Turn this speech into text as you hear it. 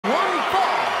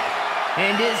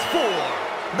and is for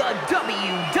the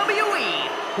WWE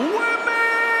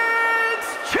Women's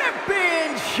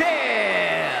Championship.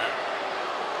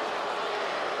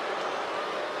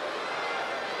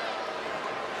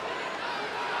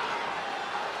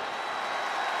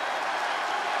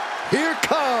 Here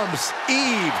comes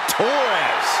Eve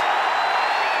Torres.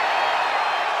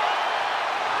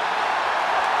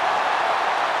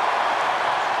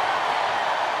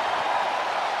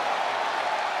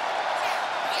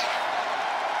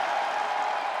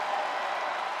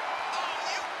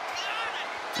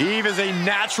 Eve is a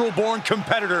natural-born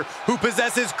competitor who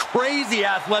possesses crazy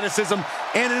athleticism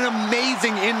and an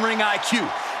amazing in-ring IQ.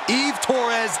 Eve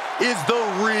Torres is the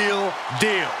real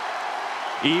deal.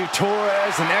 Eve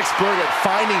Torres, an expert at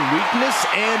finding weakness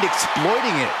and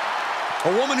exploiting it.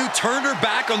 A woman who turned her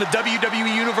back on the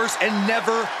WWE Universe and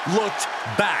never looked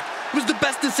back. It was the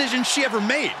best decision she ever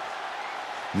made.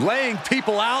 Laying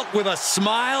people out with a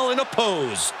smile and a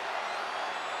pose.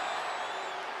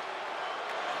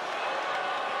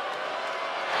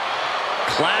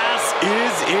 Class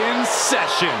is in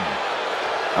session.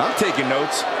 I'm taking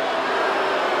notes.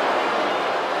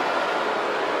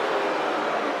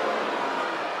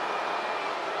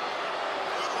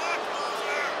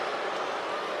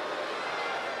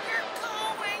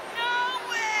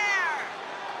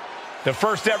 The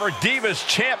first ever Divas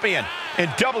champion in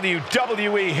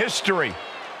WWE history.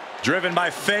 Driven by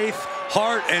faith,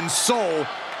 heart, and soul,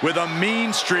 with a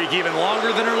mean streak even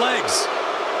longer than her legs.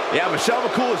 Yeah, Michelle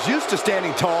McCool is used to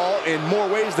standing tall in more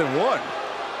ways than one.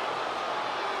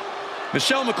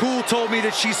 Michelle McCool told me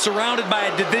that she's surrounded by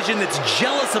a division that's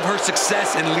jealous of her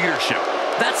success and leadership.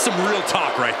 That's some real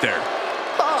talk right there.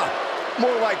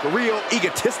 More like real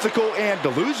egotistical and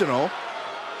delusional.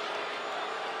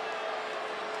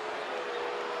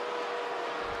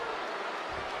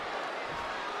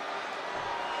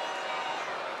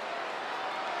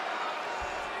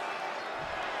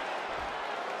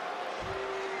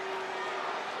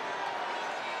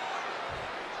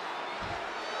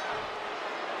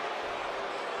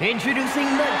 Introducing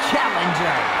the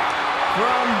challenger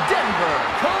from Denver,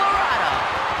 Colorado,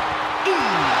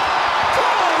 Eve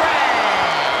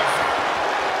Torres.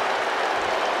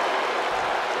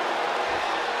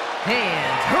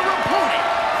 And her opponent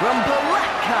from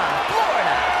Palatka,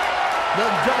 Florida, the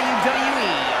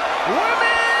WWE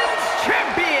Women's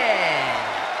Champion,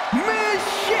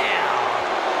 Michelle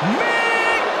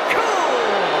mccool.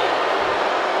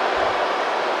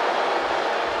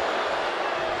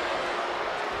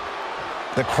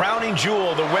 The crowning jewel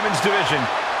of the women's division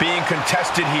being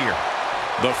contested here.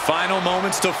 The final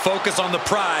moments to focus on the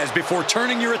prize before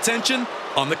turning your attention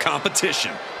on the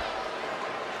competition.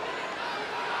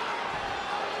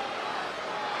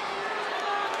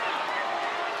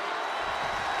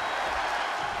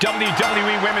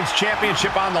 WWE Women's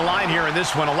Championship on the line here in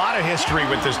this one. A lot of history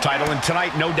with this title, and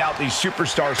tonight, no doubt, these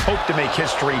superstars hope to make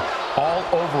history all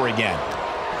over again.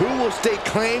 Who will stake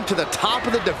claim to the top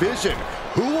of the division?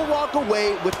 Who will walk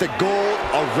away with the gold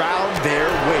around their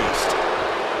waist?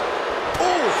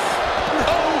 Oof!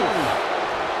 Oh!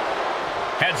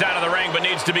 Heads out of the ring, but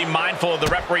needs to be mindful of the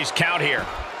referee's count here.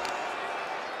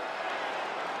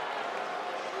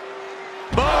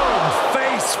 Boom!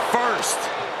 Face first.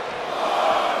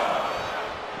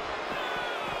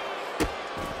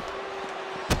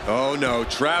 Oh no,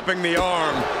 trapping the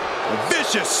arm.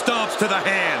 Vicious stomps to the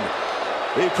hand.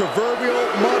 The proverbial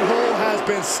mud hole has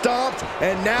been stomped,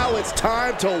 and now it's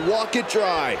time to walk it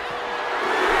dry.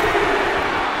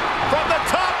 From the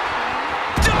top,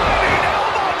 diving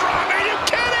elbow drop, are you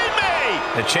kidding me?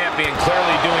 The champion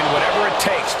clearly doing whatever it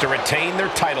takes to retain their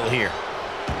title here.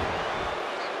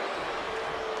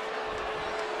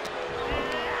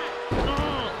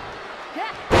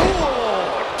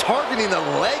 Oh, targeting the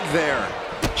leg there.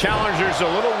 Challenger's a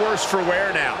little worse for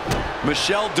wear now.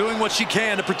 Michelle doing what she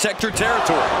can to protect her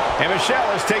territory. And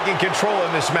Michelle is taking control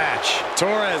in this match.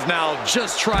 Torres now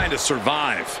just trying to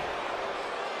survive.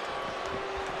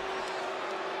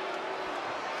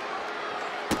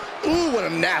 Ooh, what a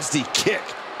nasty kick.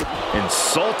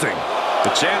 Insulting.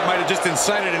 The champ might have just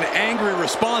incited an angry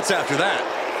response after that.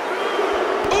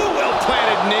 Ooh,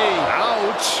 well-planted knee.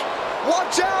 Ouch.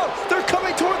 Watch out. They're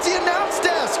coming towards the announce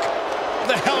desk. What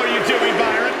the hell are you doing,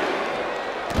 Byron?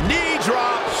 Knee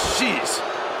drop. Jeez.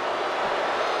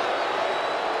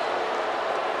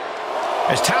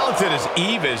 As talented as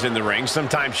Eve is in the ring,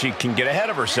 sometimes she can get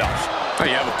ahead of herself. Oh,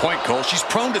 you have a point, Cole. She's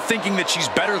prone to thinking that she's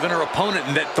better than her opponent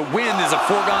and that the win is a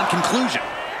foregone conclusion.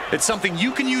 It's something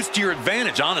you can use to your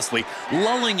advantage, honestly,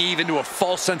 lulling Eve into a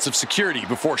false sense of security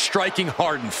before striking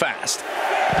hard and fast.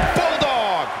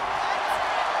 Bulldog!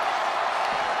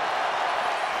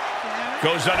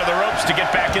 Goes under the ropes to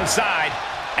get back inside.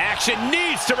 Action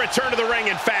needs to return to the ring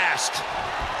and fast.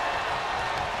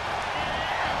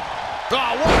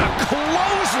 Oh, what a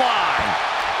clothesline.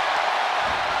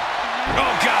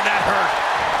 Oh, God, that hurt.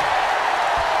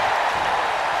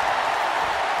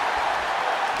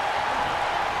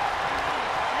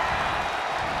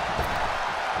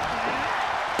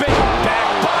 Big back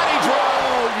body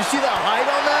drop. You see the height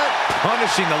on that?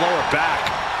 Punishing the lower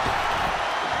back.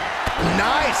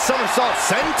 Nice somersault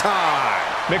senton.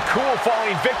 McCool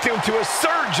falling victim to a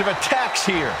surge of attacks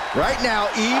here. Right now,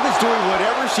 Eve is doing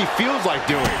whatever she feels like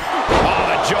doing. Oh,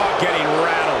 the jaw getting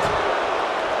rattled.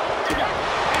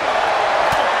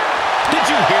 Did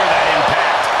you hear that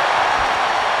impact?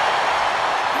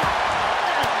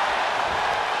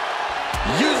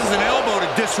 Uses an elbow to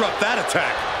disrupt that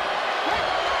attack.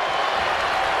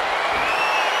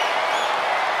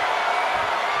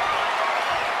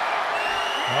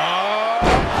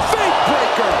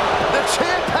 The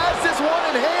champ has this one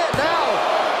in hand now.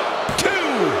 2,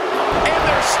 and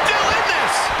they're still in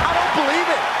this. I don't believe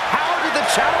it. How did the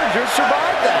challengers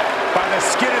survive that? By the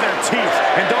skin of their teeth.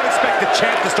 And don't expect the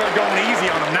champ to start going easy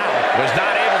on them now. Was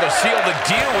not able to seal the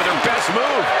deal with her best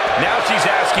move. Now she's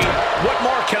asking, what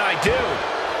more can I do?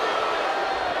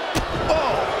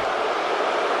 Oh.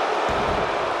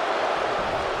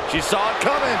 She saw it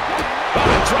coming. Oh,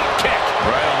 drop kick.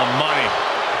 Right on the money.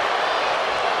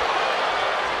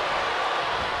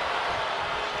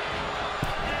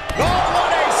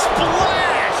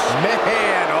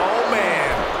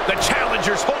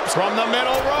 From the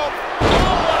middle rope. Oh,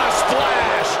 what a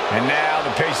splash! And now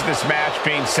the pace of this match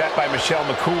being set by Michelle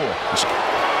McCool.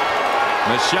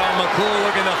 Michelle McCool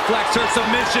looking to flex her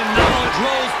submission. Knowledge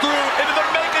rolls through into the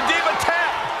Mega Diva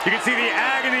tap. You can see the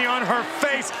agony on her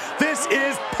face. This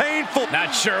is painful.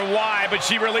 Not sure why, but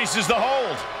she releases the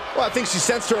hold. Well, I think she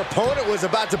sensed her opponent was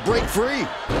about to break free.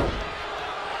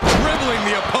 Dribbling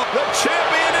the opponent. The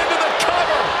champion into the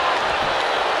cover.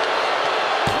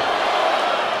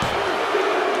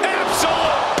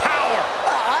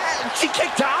 She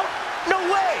kicked out? No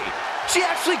way! She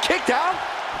actually kicked out?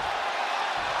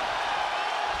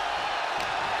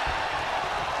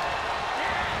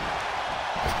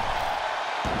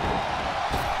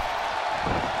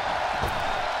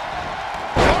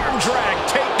 Arm drag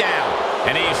takedown.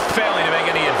 And he's failing to make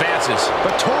any advances.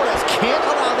 But Torres can't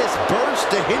allow this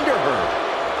burst to hinder her.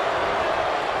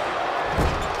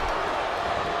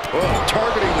 Oh,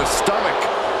 targeting the stomach.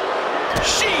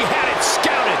 She had it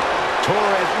scouted.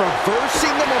 Torres reversing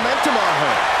the momentum on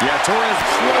her. Yeah, Torres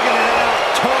slugging it out.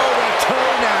 Toe to toe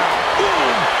now.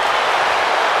 Boom!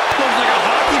 Looks like a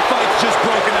hockey fight's just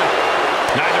broken out.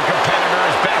 Neither competitor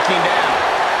is backing down.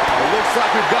 It looks like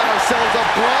we've got ourselves a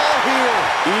brawl here.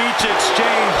 Each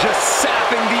exchange just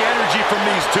sapping the energy from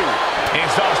these two.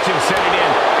 Exhaustion setting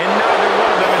in, and neither one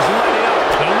of them is letting up.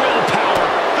 The willpower,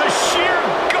 the sheer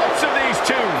guts of these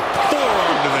two.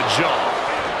 Forearm to the jaw.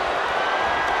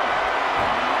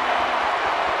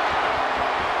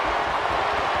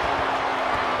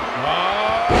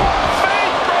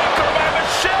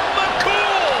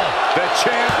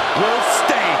 Champ will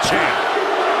stay champ.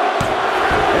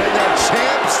 And the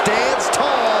champ stands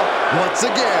tall once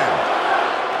again.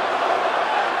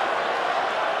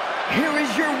 Here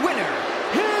is your winner,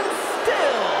 and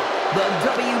still the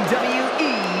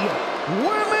WWE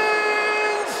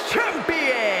Women's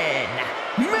Champion,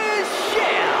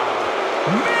 Michelle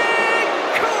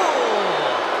McCool.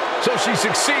 So she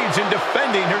succeeds in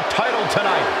defending her title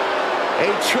tonight. A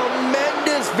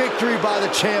tremendous victory by the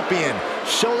champion,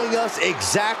 showing us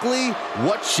exactly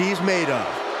what she's made of.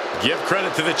 Give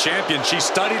credit to the champion. She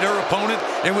studied her opponent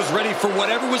and was ready for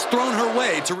whatever was thrown her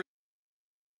way to